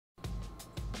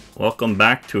Welcome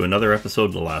back to another episode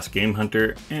of The Last Game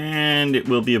Hunter, and it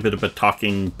will be a bit of a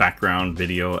talking background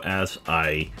video as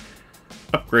I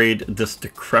upgrade this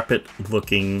decrepit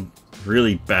looking,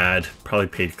 really bad, probably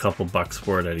paid a couple bucks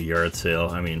for it at a yard sale.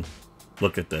 I mean,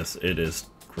 look at this, it is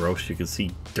gross. You can see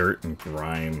dirt and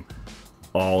grime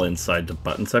all inside the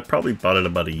buttons. I probably bought it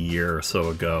about a year or so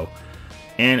ago,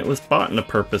 and it was bought in the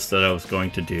purpose that I was going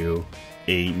to do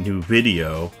a new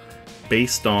video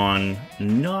based on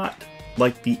not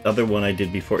like the other one I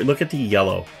did before. Look at the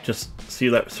yellow. Just see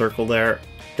that circle there?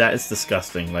 That is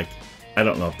disgusting. Like, I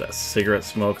don't know if that's cigarette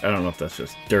smoke. I don't know if that's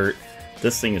just dirt.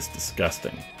 This thing is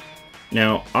disgusting.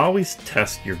 Now, always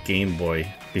test your Game Boy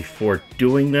before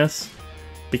doing this,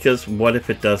 because what if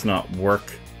it does not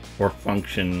work or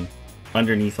function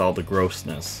underneath all the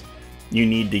grossness? You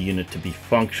need the unit to be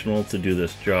functional to do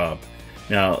this job.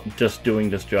 Now, just doing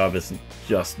this job isn't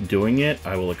just doing it.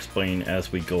 I will explain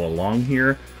as we go along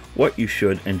here what you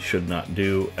should and should not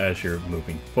do as you're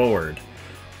moving forward.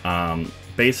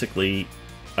 Basically,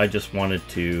 I just wanted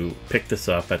to pick this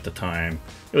up at the time.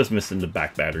 It was missing the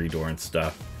back battery door and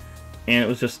stuff, and it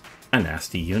was just a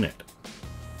nasty unit.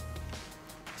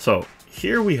 So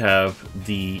here we have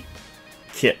the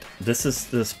kit. This is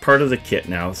this part of the kit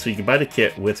now, so you can buy the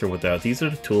kit with or without. These are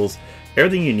the tools.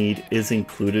 Everything you need is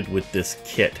included with this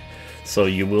kit. So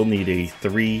you will need a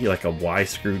like a Y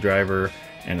screwdriver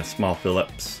and a small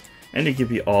Phillips, and they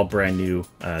give you all brand new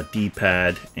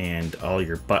D-pad and all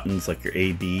your buttons like your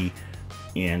A, B,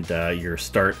 and your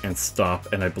start and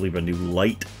stop, and I believe a new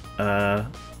light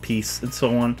piece and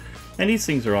so on. And these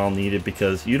things are all needed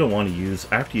because you don't want to use,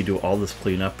 after you do all this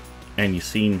cleanup and you've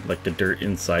seen like the dirt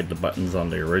inside the buttons on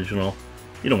the original,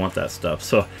 you don't want that stuff.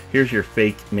 So here's your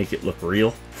fake make it look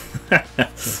real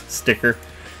sticker,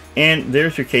 and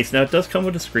there's your case. Now it does come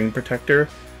with a screen protector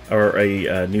or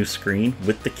a new screen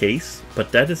with the case, but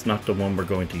that is not the one we're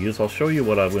going to use. I'll show you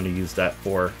what I'm going to use that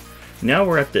for. Now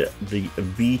we're at the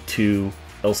V2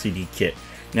 LCD kit.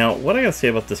 Now what I gotta say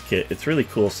about this kit, it's really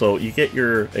cool. So you get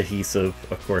your adhesive,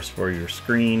 of course, for your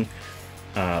screen.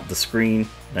 The screen,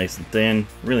 nice and thin,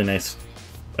 really nice.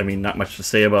 I mean, not much to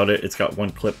say about it. It's got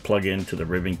one clip plug in to the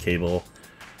ribbon cable.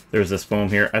 There's this foam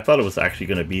here. I thought it was actually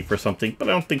going to be for something, but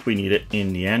I don't think we need it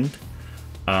in the end.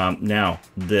 Now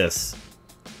this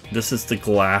is the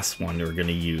glass one we're going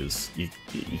to use.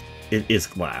 It is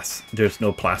glass. There's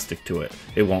no plastic to it.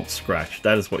 It won't scratch.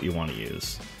 That is what you want to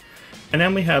use. And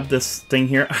then we have this thing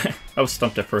here. I was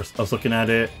stumped at first. I was looking at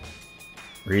it,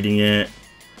 reading it,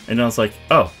 and I was like,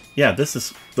 oh, yeah, this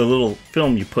is the little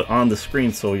film you put on the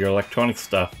screen so your electronic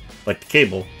stuff, like the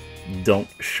cable, don't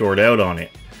short out on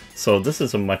it. So this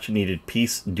is a much needed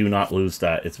piece. Do not lose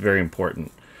that. It's very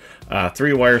important.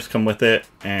 3 wires come with it,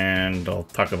 and I'll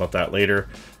talk about that later.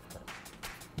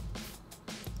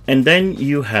 And then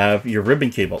you have your ribbon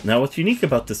cable. Now what's unique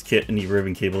about this kit and the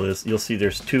ribbon cable is you'll see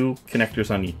there's 2 connectors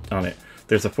on it.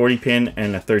 There's a 40 pin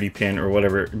and a 30 pin or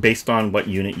whatever based on what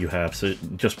unit you have. So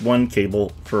just one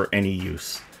cable for any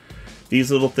use.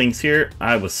 These little things here,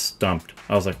 I was stumped.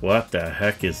 I was like, what the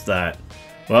heck is that?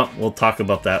 Well, we'll talk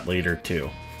about that later too.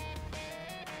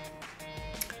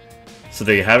 So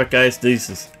there you have it, guys. This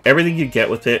is everything you get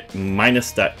with it,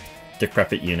 minus that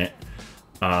decrepit unit.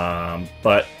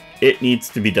 But it needs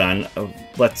to be done.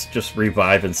 Let's just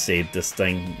revive and save this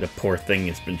thing. The poor thing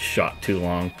has been shot too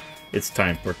long. It's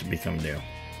time for it to become new.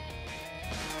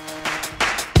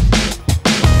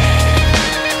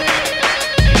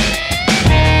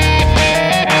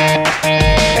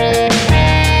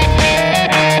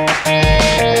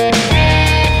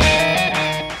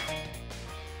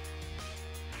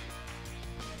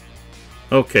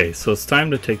 Okay, so it's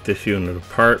time to take this unit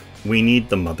apart. We need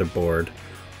the motherboard.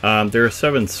 There are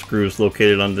 7 screws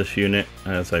located on this unit,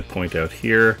 as I point out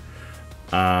here.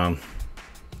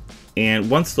 And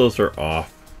once those are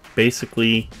off,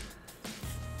 basically,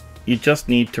 you just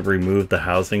need to remove the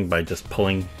housing by just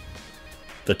pulling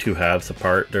the 2 halves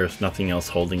apart. There's nothing else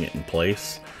holding it in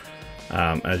place,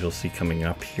 as you'll see coming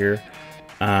up here.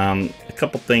 A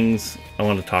couple things I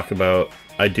want to talk about.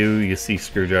 You see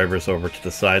screwdrivers over to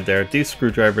the side there. These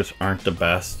screwdrivers aren't the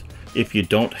best. If you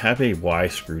don't have a Y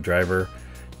screwdriver,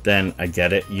 then I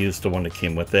get it. Use the one that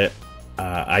came with it.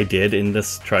 I did in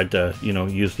this, tried to,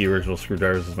 use the original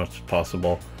screwdrivers as much as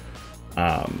possible.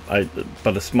 But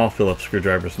a small Phillips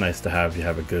screwdriver is nice to have. You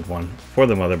have a good one for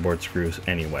the motherboard screws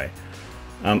anyway.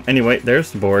 Anyway,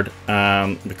 there's the board.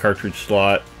 The cartridge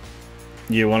slot.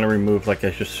 You want to remove, like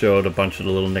I just showed, a bunch of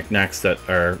the little knickknacks that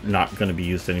are not going to be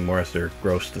used anymore as they're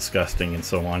gross, disgusting, and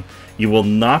so on. You will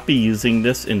not be using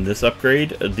this in this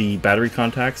upgrade. The battery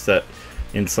contacts that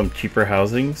in some cheaper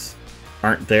housings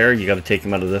aren't there, you got to take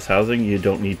them out of this housing. You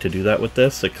don't need to do that with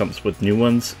this. It comes with new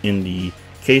ones in the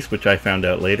case, which I found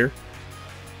out later.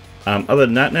 Other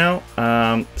than that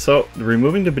now, so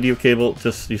removing the video cable,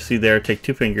 just you see there, take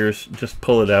 2 fingers, just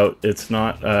pull it out. It's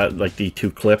not like the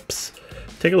 2 clips.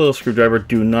 Take a little screwdriver,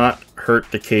 do not hurt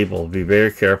the cable. Be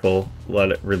very careful,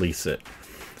 let it release it.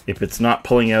 If it's not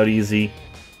pulling out easy,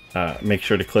 make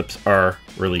sure the clips are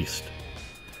released.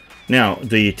 Now,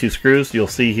 the 2 screws, you'll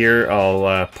see here,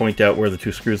 I'll point out where the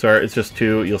 2 screws are. It's just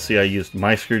 2. You'll see I used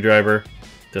my screwdriver.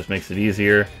 Just makes it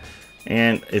easier.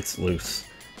 And it's loose.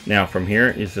 Now, from here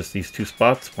is just these 2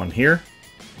 spots. One here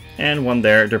and one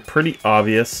there. They're pretty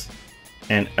obvious.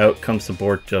 And out comes the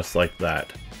board just like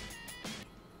that.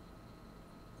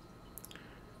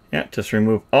 Yeah, just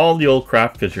remove all the old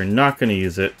crap because you're not going to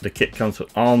use it. The kit comes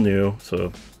with all new.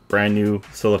 So, brand new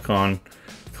silicone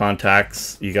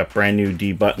contacts, you got brand new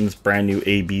D buttons, brand new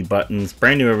AB buttons,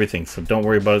 brand new everything. So don't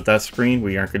worry about that screen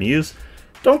we aren't going to use.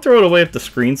 Don't throw it away if the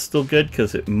screen's still good,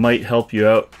 because it might help you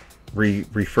out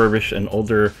refurbish an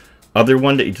older other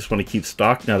one that you just want to keep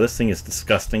stock. Now this thing is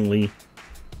disgustingly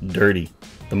dirty.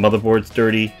 The motherboard's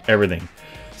dirty, everything.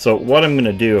 So what I'm going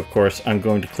to do, of course, I'm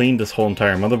going to clean this whole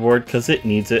entire motherboard because it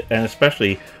needs it. And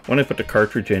especially when I put the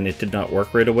cartridge in, it did not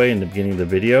work right away in the beginning of the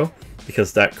video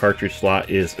because that cartridge slot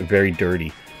is very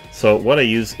dirty. So what I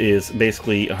use is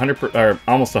basically 100 or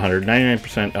almost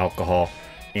 99% alcohol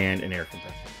and an air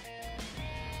compressor.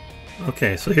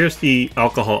 Okay, so here's the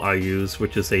alcohol I use,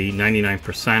 which is a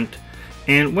 99%.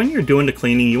 And when you're doing the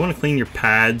cleaning, you want to clean your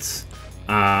pads,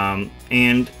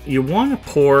 and you want to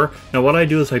pour. Now what I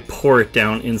do is I pour it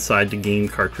down inside the game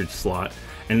cartridge slot,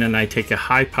 and then I take a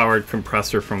high-powered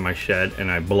compressor from my shed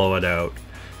and I blow it out.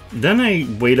 Then I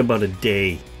wait about a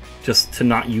day just to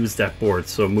not use that board,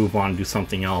 so move on, do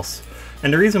something else.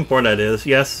 And the reason for that is,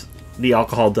 yes, the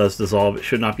alcohol does dissolve. It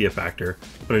should not be a factor,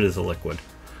 but it is a liquid.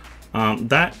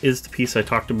 That is the piece I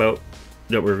talked about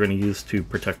that we're going to use to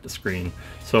protect the screen.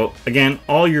 So again,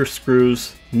 all your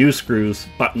screws, new screws,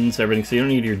 buttons, everything, so you don't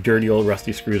need your dirty old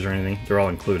rusty screws or anything. They're all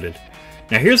included.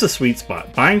 Now here's the sweet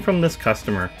spot. Buying from this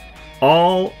customer,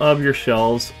 all of your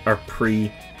shelves are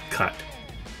pre-cut.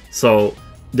 So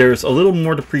there's a little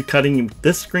more to pre-cutting with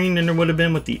this screen than there would have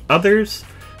been with the others.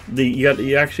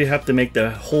 You actually have to make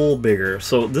the hole bigger.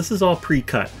 So this is all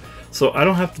pre-cut. So I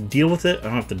don't have to deal with it, I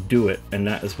don't have to do it, and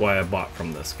that is why I bought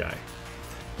from this guy.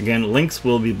 Again, links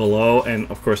will be below, and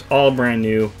of course all brand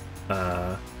new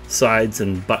sides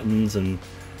and buttons and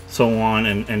so on,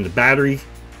 and the battery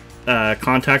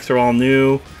contacts are all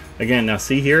new. Again, now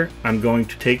see here, I'm going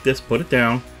to take this, put it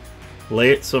down,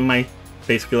 lay it so my,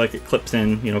 basically like it clips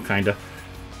in, you know, kinda.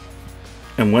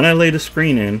 And when I lay the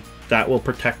screen in, that will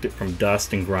protect it from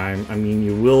dust and grime. I mean,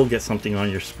 you will get something on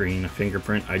your screen, a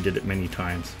fingerprint. I did it many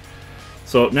times.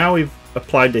 So now we've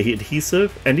applied the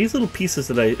adhesive, and these little pieces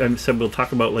that I said we'll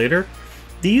talk about later,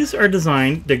 these are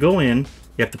designed to go in.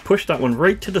 You have to push that one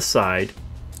right to the side.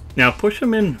 Now push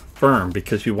them in firm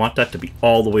because you want that to be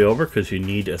all the way over, because you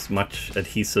need as much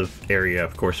adhesive area,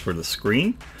 of course, for the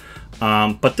screen.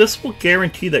 But this will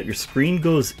guarantee that your screen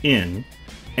goes in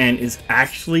and is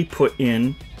actually put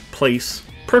in place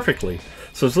perfectly.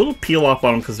 So there's a little peel off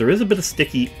on them because there is a bit of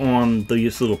sticky on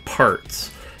these little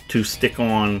parts to stick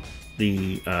on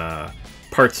the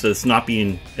parts that's not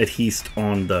being adhesed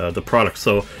on the product.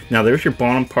 So now there's your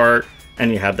bottom part,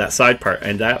 and you have that side part,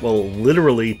 and that will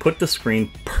literally put the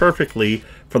screen perfectly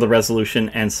for the resolution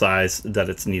and size that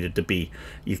it's needed to be.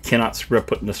 You cannot screw up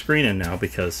putting the screen in now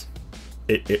because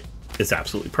it is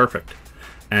absolutely perfect,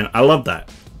 and I love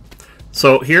that.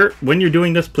 So here, when you're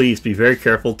doing this, please be very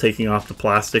careful taking off the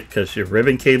plastic, because your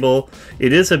ribbon cable,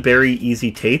 it is a very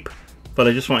easy tape, but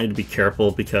I just want you to be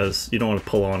careful because you don't want to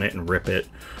pull on it and rip it.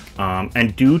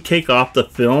 And do take off the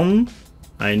film.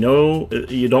 I know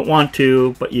you don't want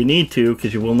to, but you need to,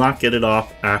 because you will not get it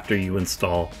off after you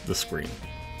install the screen.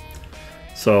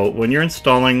 So when you're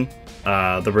installing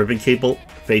the ribbon cable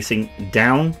facing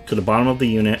down to the bottom of the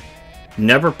unit,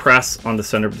 never press on the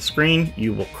center of the screen.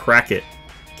 You will crack it.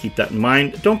 Keep that in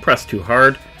mind. Don't press too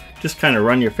hard. Just kind of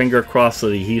run your finger across so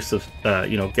the adhesive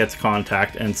gets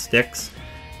contact and sticks.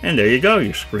 And there you go.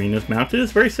 Your screen is mounted.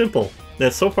 It's very simple.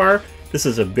 So far, this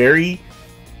is a very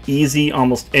easy,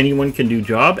 almost anyone can do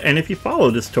job. And if you follow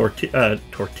this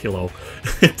tortillo,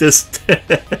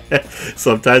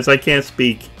 sometimes I can't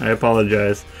speak. I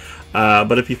apologize.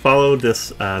 But if you follow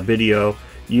this video,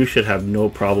 you should have no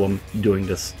problem doing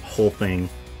this whole thing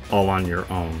all on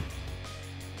your own.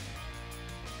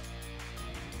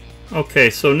 Okay,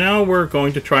 so now we're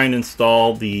going to try and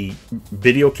install the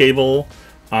video cable.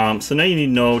 So now you need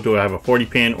to know, do I have a 40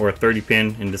 pin or a 30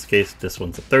 pin? In this case, this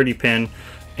one's a 30 pin.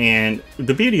 And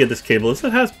the beauty of this cable is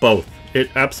it has both. It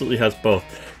absolutely has both.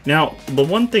 Now, the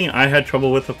one thing I had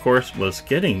trouble with, of course, was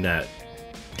getting that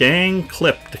dang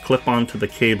clip to clip onto the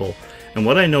cable. And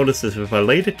what I noticed is if I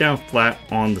laid it down flat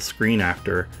on the screen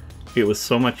after, it was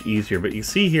so much easier. But you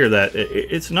see here that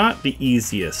it's not the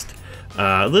easiest.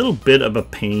 A little bit of a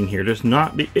pain here.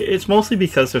 It's mostly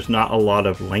because there's not a lot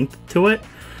of length to it,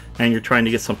 and you're trying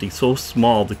to get something so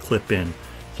small to clip in.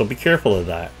 So be careful of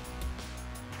that.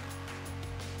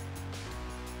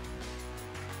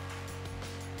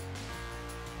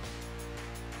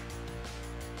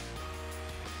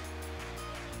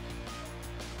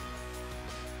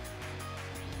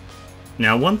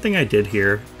 Now, one thing I did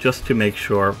here, just to make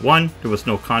sure, one, there was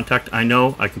no contact. I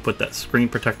know I can put that screen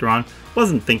protector on.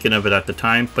 Wasn't thinking of it at the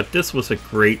time, but this was a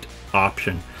great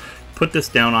option. Put this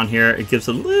down on here. It gives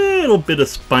a little bit of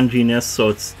sponginess, so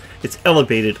it's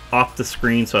elevated off the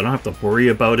screen, so I don't have to worry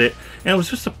about it. And it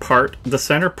was just the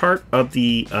center part of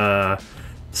the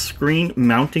screen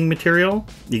mounting material.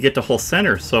 You get the whole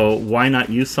center, so why not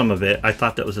use some of it? I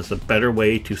thought that was just a better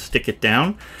way to stick it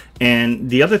down. And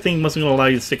the other thing wasn't going to allow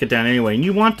you to stick it down anyway, and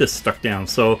you want this stuck down,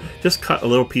 so just cut a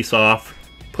little piece off,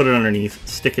 put it underneath,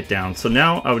 stick it down. So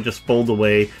now I would just fold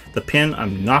away the pin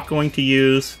I'm not going to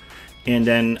use, and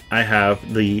then I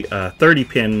have the 30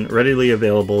 pin readily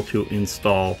available to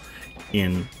install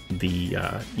in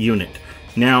the unit.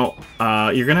 Now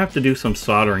you're gonna have to do some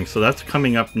soldering, so that's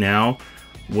coming up now,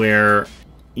 where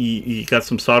you got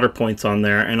some solder points on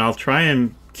there, and I'll try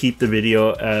and keep the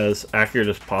video as accurate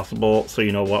as possible so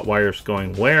you know what wire's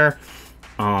going where,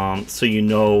 so you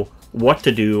know what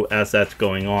to do as that's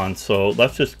going on. So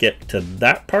let's just get to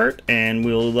that part and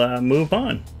we'll move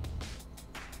on.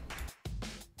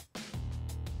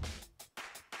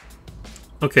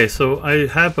 Okay, so I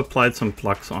have applied some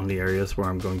flux on the areas where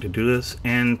I'm going to do this,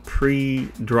 and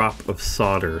pre-drop of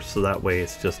solder, so that way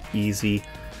it's just easy.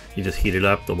 You just heat it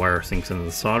up, the wire sinks into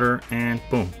the solder, and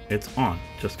boom, it's on.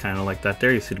 Just kind of like that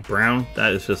there. You see the brown?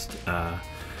 That is just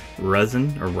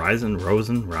resin, or rosin.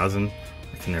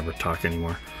 I can never talk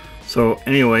anymore. So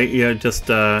anyway, yeah, just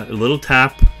a little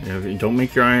tap. You know, don't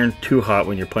make your iron too hot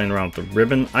when you're playing around with the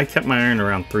ribbon. I kept my iron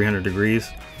around 300 degrees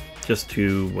just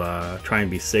to try and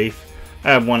be safe. I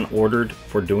have one ordered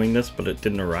for doing this, but it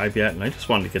didn't arrive yet, and I just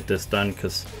wanted to get this done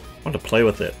because I want to play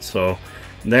with it. So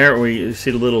there we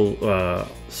see the little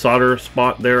solder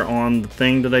spot there on the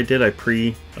thing that I did. I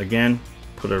again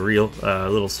put a real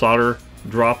little solder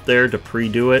drop there to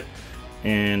pre-do it,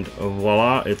 and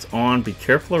voila, it's on. Be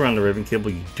careful around the ribbon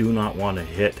cable. You do not want to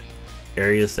hit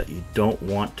areas that you don't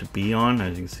want to be on.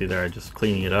 As you can see there, I just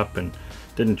cleaning it up and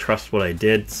didn't trust what I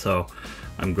did, so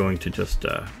I'm going to just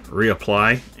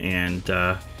reapply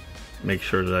and make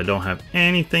sure that I don't have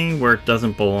anything where it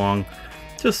doesn't belong.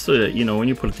 Just so that, you know, when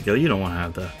you put it together, you don't want to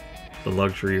have the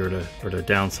luxury or the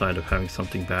downside of having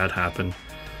something bad happen.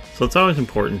 So it's always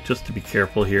important just to be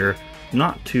careful here,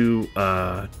 not to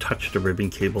touch the ribbon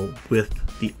cable with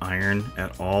the iron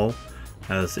at all,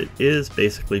 as it is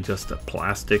basically just a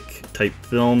plastic type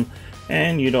film,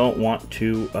 and you don't want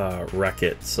to wreck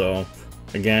it. So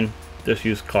again, just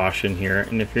use caution here.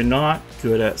 And if you're not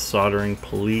good at soldering,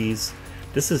 please,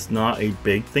 this is not a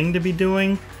big thing to be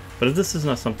doing. But if this is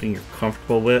not something you're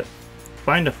comfortable with,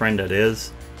 find a friend that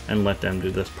is and let them do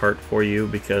this part for you,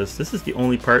 because this is the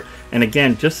only part. And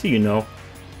again, just so you know,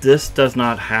 this does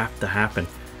not have to happen.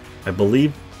 I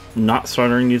believe not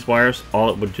soldering these wires,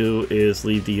 all it would do is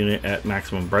leave the unit at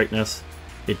maximum brightness.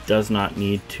 It does not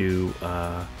need to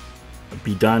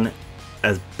be done,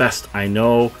 as best I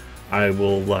know. I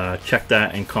will check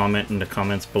that and comment in the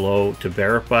comments below to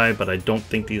verify, but I don't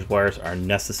think these wires are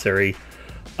necessary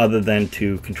other than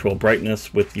to control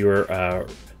brightness with your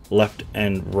left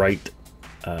and right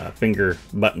finger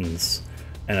buttons,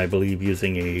 and I believe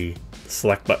using a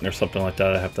select button or something like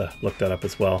that. I have to look that up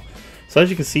as well. So as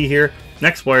you can see here,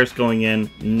 next wire is going in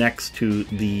next to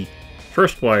the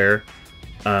first wire.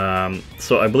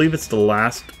 So I believe it's the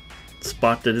last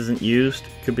spot that isn't used.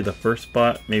 Could be the first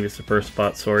spot, maybe it's the first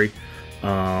spot, sorry,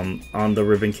 on the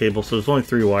ribbon cable. So there's only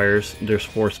 3 wires, there's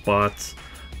 4 spots.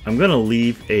 I'm gonna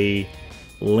leave a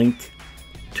link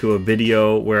to a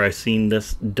video where I seen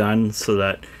this done so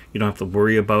that you don't have to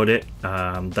worry about it.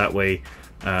 That way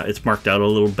it's marked out a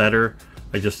little better.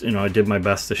 I just, I did my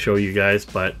best to show you guys,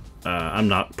 but I'm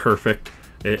not perfect.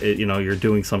 You're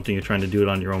doing something, you're trying to do it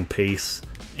on your own pace,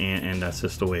 and that's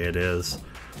just the way it is.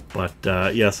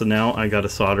 But yeah, so now I got to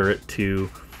solder it to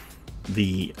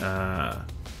the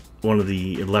one of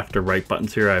the left or right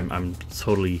buttons here. I'm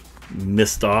totally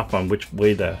missed off on which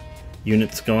way the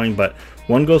unit's going, but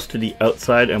one goes to the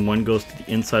outside and one goes to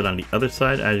the inside on the other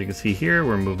side. As you can see here,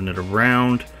 we're moving it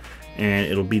around, and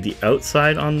it'll be the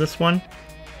outside on this one.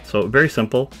 So very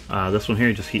simple. This one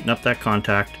here, just heating up that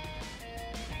contact,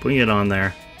 putting it on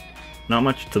there. Not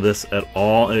much to this at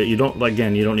all. You don't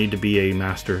need to be a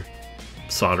master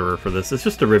solderer for this. It's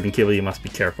just a ribbon cable you must be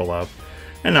careful of.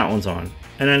 And that one's on.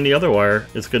 And then the other wire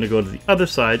is going to go to the other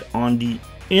side on the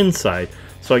inside.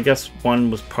 So I guess one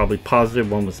was probably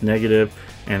positive, one was negative,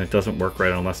 and it doesn't work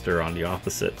right unless they're on the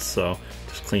opposites. So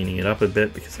just cleaning it up a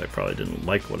bit because I probably didn't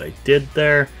like what I did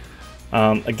there.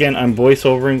 Again, I'm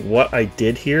voiceovering what I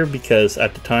did here because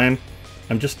at the time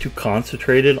I'm just too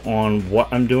concentrated on what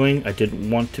I'm doing. I didn't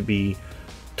want to be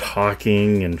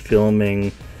talking and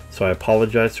filming, so I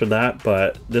apologize for that,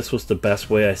 but this was the best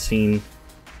way I seen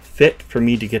fit for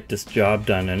me to get this job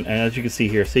done. And as you can see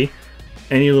here, see,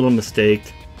 any little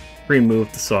mistake,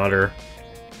 remove the solder,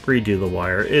 redo the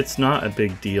wire. It's not a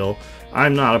big deal.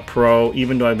 I'm not a pro,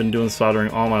 even though I've been doing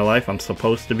soldering all my life. I'm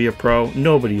supposed to be a pro.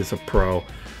 Nobody is a pro.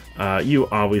 I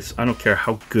don't care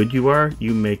how good you are,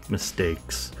 you make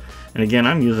mistakes. And again,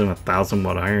 I'm using a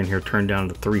 1000-watt iron here turned down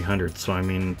to 300, so I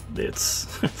mean,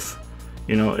 it's,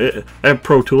 you know, I have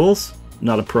pro tools,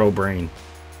 not a pro brain.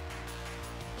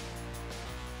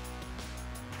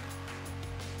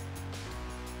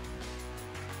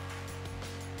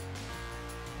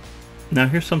 Now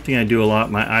here's something I do a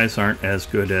lot. My eyes aren't as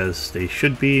good as they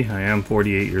should be. I am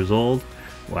 48 years old.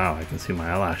 Wow, I can see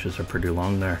my eyelashes are pretty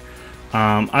long there.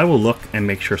 I will look and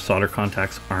make sure solder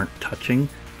contacts aren't touching.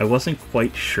 I wasn't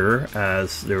quite sure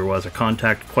as there was a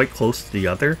contact quite close to the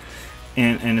other.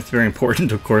 And it's very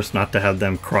important, of course, not to have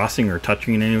them crossing or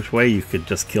touching in any which way. You could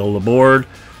just kill the board,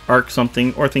 arc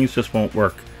something, or things just won't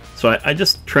work. So I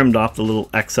just trimmed off the little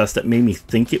excess that made me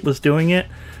think it was doing it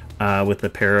with a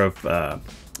pair of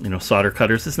you know, solder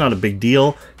cutters. It's not a big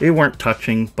deal. They weren't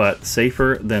touching, but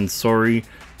safer than sorry.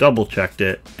 Double checked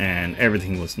it and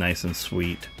everything was nice and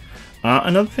sweet.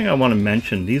 Another thing I want to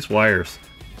mention, these wires,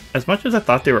 as much as I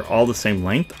thought they were all the same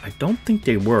length, I don't think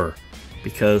they were,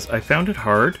 because I found it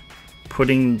hard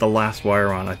putting the last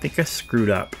wire on. I think I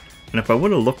screwed up, and if I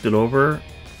would have looked it over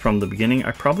from the beginning,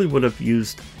 I probably would have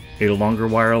used a longer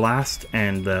wire last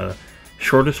and the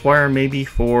shortest wire maybe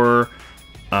for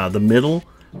the middle,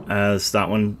 as that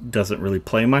one doesn't really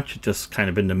play much, just kind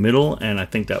of in the middle, and I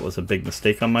think that was a big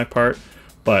mistake on my part.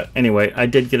 But anyway, I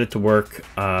did get it to work.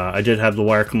 I did have the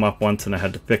wire come up once and I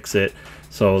had to fix it,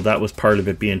 so that was part of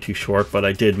it being too short, but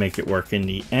I did make it work in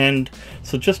the end.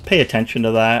 So just pay attention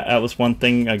to that. That was one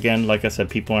thing. Again, like I said,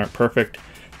 people aren't perfect,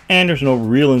 and there's no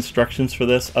real instructions for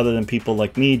this other than people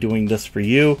like me doing this for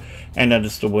you, and that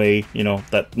is the way, you know,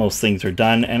 that most things are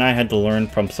done, and I had to learn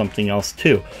from something else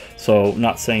too. So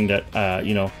not saying that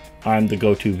you know, I'm the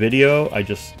go-to video. I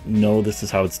just know this is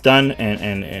how it's done,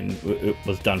 and it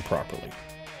was done properly.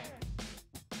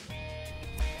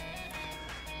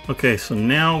 Okay, so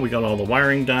now we got all the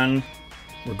wiring done.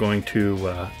 We're going to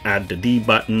add the D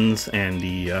buttons and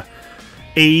the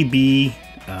A, B,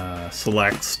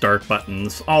 select, start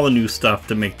buttons, all the new stuff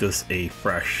to make this a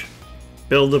fresh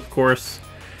build, of course.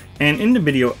 And in the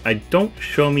video, I don't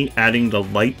show me adding the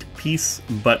light piece,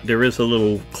 but there is a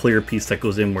little clear piece that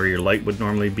goes in where your light would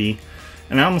normally be.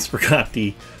 And I almost forgot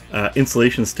the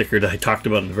insulation sticker that I talked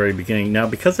about in the very beginning. Now,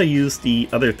 because I used the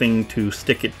other thing to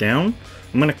stick it down,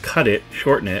 I'm going to cut it,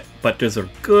 shorten it, but there's a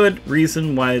good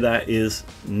reason why that is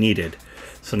needed.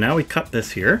 So now we cut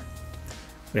this here.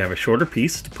 We have a shorter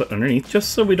piece to put underneath,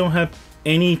 just so we don't have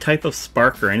any type of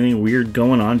spark or anything weird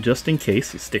going on, just in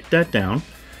case. You stick that down.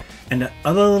 And that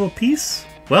other little piece,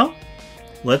 well,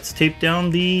 let's tape down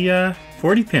the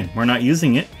 40 pin. We're not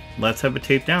using it. Let's have it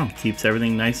taped down. Keeps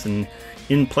everything nice and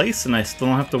in place, and I still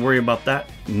don't have to worry about that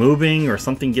moving or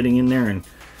something getting in there and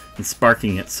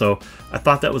sparking it. So I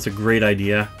thought that was a great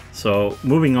idea. So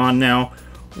moving on now,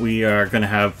 we are going to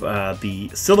have the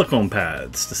silicone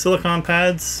pads. The silicone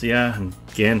pads, yeah,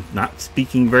 again, not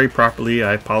speaking very properly.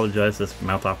 I apologize. This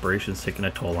mouth operation is taking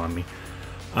a toll on me.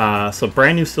 So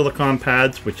brand new silicone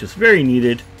pads, which is very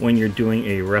needed when you're doing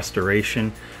a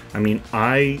restoration. I mean,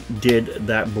 I did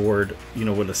that board, you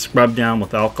know, with a scrub down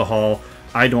with alcohol.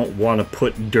 I don't want to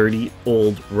put dirty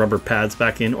old rubber pads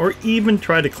back in or even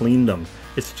try to clean them.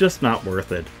 It's just not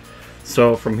worth it.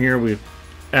 So from here we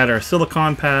add our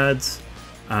silicone pads.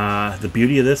 The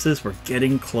beauty of this is we're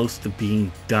getting close to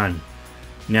being done.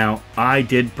 Now, I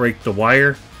did break the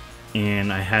wire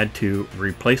and I had to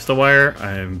replace the wire.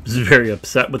 I'm very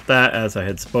upset with that, as I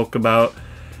had spoke about.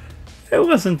 It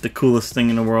wasn't the coolest thing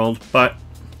in the world, but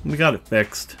we got it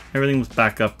fixed. Everything was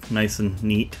back up nice and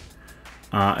neat.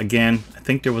 Again, I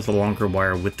think there was a longer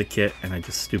wire with the kit and I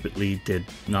just stupidly did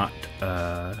not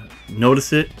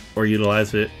notice it or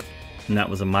utilize it, and that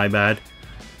was my bad.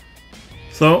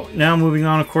 So now moving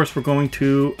on, of course, we're going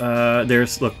to,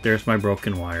 there's my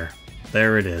broken wire.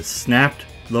 There it is, snapped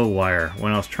the wire.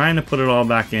 When I was trying to put it all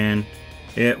back in,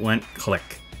 it went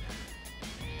click.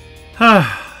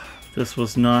 This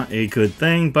was not a good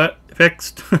thing, but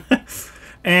fixed.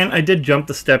 And I did jump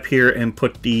the step here and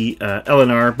put the L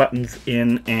and R buttons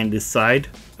in and the side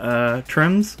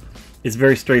trims. It's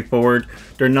very straightforward.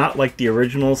 They're not like the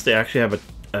originals. They actually have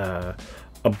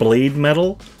a blade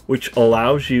metal, which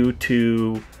allows you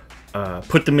to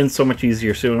put them in so much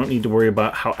easier, so you don't need to worry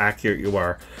about how accurate you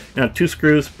are. Now, 2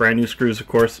 screws, brand new screws, of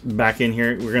course, back in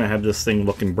here. We're going to have this thing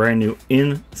looking brand new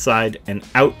inside and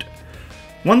out.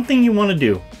 One thing you want to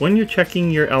do when you're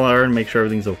checking your LR and make sure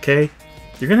everything's okay,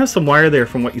 you're going to have some wire there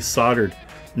from what you soldered.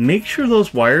 Make sure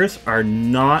those wires are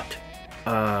not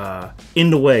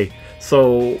in the way.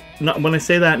 So when I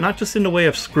say that, not just in the way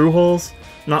of screw holes,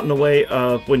 not in the way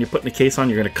of when you're putting the case on,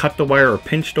 you're going to cut the wire or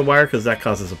pinch the wire, because that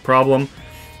causes a problem.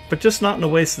 But just not in a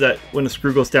way so that when the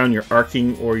screw goes down, you're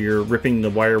arcing or you're ripping the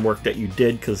wire work that you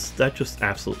did, because that just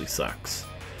absolutely sucks.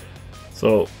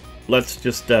 So let's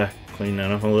just clean that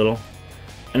up a little.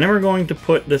 And then we're going to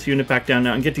put this unit back down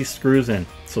now and get these screws in.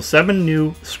 So 7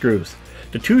 new screws.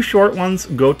 The 2 short ones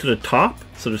go to the top,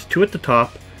 so there's 2 at the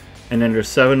top, and then there's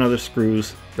 7 other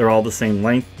screws. They're all the same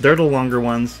length. They're the longer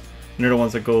ones, and they're the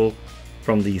ones that go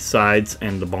from the sides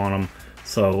and the bottom.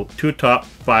 So 2 at top,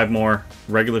 5 more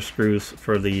regular screws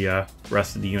for the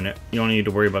rest of the unit. You don't need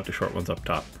to worry about the short ones up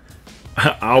top.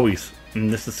 Always, and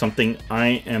this is something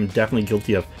I am definitely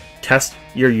guilty of, test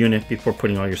your unit before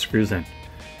putting all your screws in.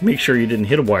 Make sure you didn't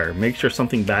hit a wire. Make sure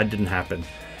something bad didn't happen.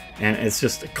 And it's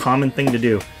just a common thing to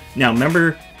do. Now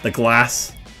remember the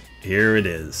glass, here it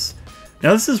is.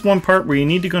 Now this is one part where you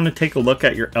need to go to take a look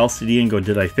at your LCD and go,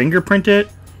 did I fingerprint it?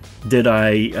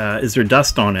 Is there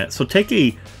dust on it? So take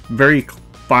a very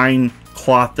fine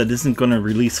cloth that isn't going to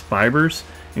release fibers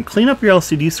and clean up your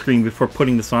LCD screen before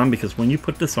putting this on, because when you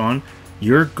put this on,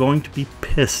 you're going to be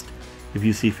pissed if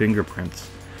you see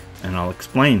fingerprints. And I'll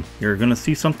explain. You're going to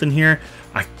see something here.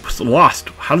 I was lost.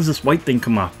 How does this white thing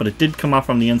come off? But it did come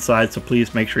off on the inside, so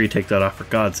please make sure you take that off, for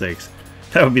God's sakes.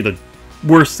 That would be the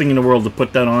worst thing in the world, to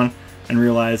put that on and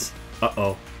realize,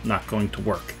 uh-oh, not going to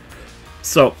work.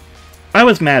 So I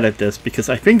was mad at this because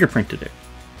I fingerprinted it.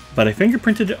 But I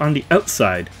fingerprinted it on the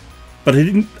outside, but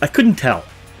I couldn't tell,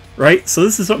 right? So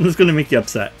this is something that's going to make you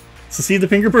upset. So see the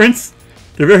fingerprints?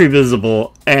 They're very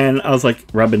visible, and I was like,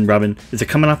 rubbing. Is it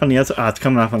coming off on the outside? Ah, it's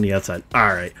coming off on the outside.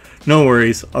 Alright, no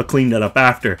worries. I'll clean that up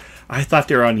after. I thought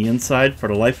they were on the inside. For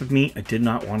the life of me, I did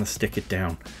not want to stick it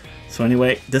down. So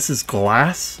anyway, this is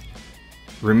glass.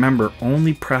 Remember,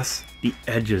 only press the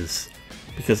edges,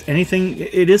 because anything,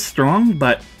 it is strong,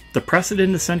 but to press it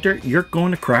in the center, you're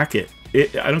going to crack it.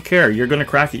 I don't care. You're going to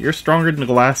crack it. You're stronger than the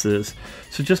glass is.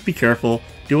 So just be careful.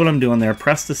 Do what I'm doing there.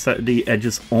 Press the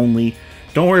edges only.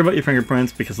 Don't worry about your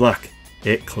fingerprints, because look,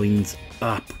 it cleans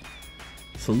up.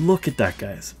 So look at that,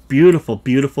 guys. Beautiful,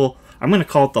 beautiful. I'm going to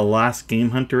call it the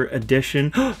LastGameHunter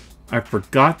edition. I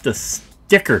forgot the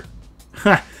sticker.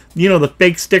 You know, the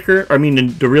fake sticker. I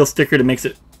mean, the real sticker that makes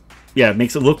it, yeah, it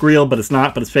makes it look real, but it's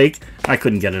not, but it's fake. I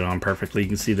couldn't get it on perfectly. You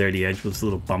can see there the edge was a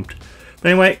little bumped.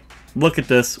 But anyway, look at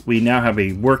this. We now have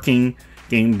a working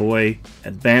Game Boy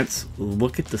Advance.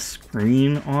 Look at the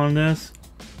screen on this.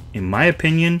 In my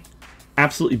opinion,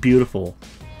 absolutely beautiful.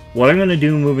 What I'm going to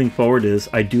do moving forward is,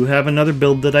 I do have another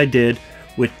build that I did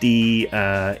with the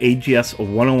AGS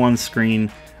 101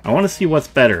 screen. I want to see what's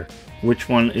better. Which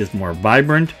one is more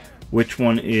vibrant? Which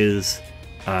one is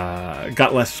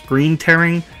got less screen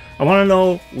tearing? I want to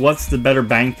know what's the better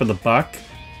bang for the buck.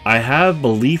 I have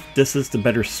belief this is the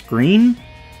better screen.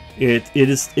 It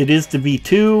is the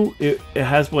V2. It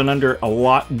has went under a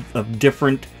lot of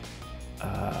different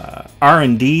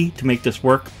R&D to make this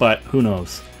work, but who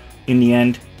knows? In the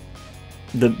end,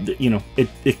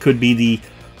 it could be the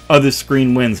other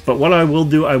screen wins. But what I will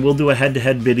do a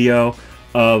head-to-head video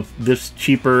of this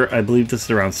cheaper. I believe this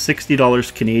is around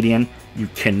 $60 Canadian. You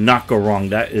cannot go wrong.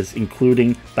 That is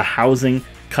including the housing,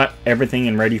 cut, everything,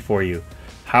 and ready for you.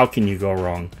 How can you go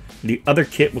wrong? The other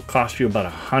kit will cost you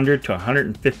about $100 to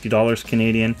 $150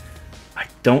 Canadian. I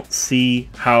don't see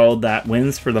how that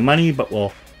wins for the money, but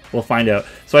we'll find out.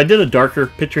 So I did a darker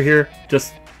picture here,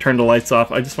 just turned the lights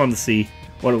off. I just wanted to see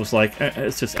what it was like.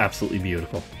 It's just absolutely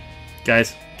beautiful.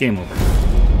 Guys, game over.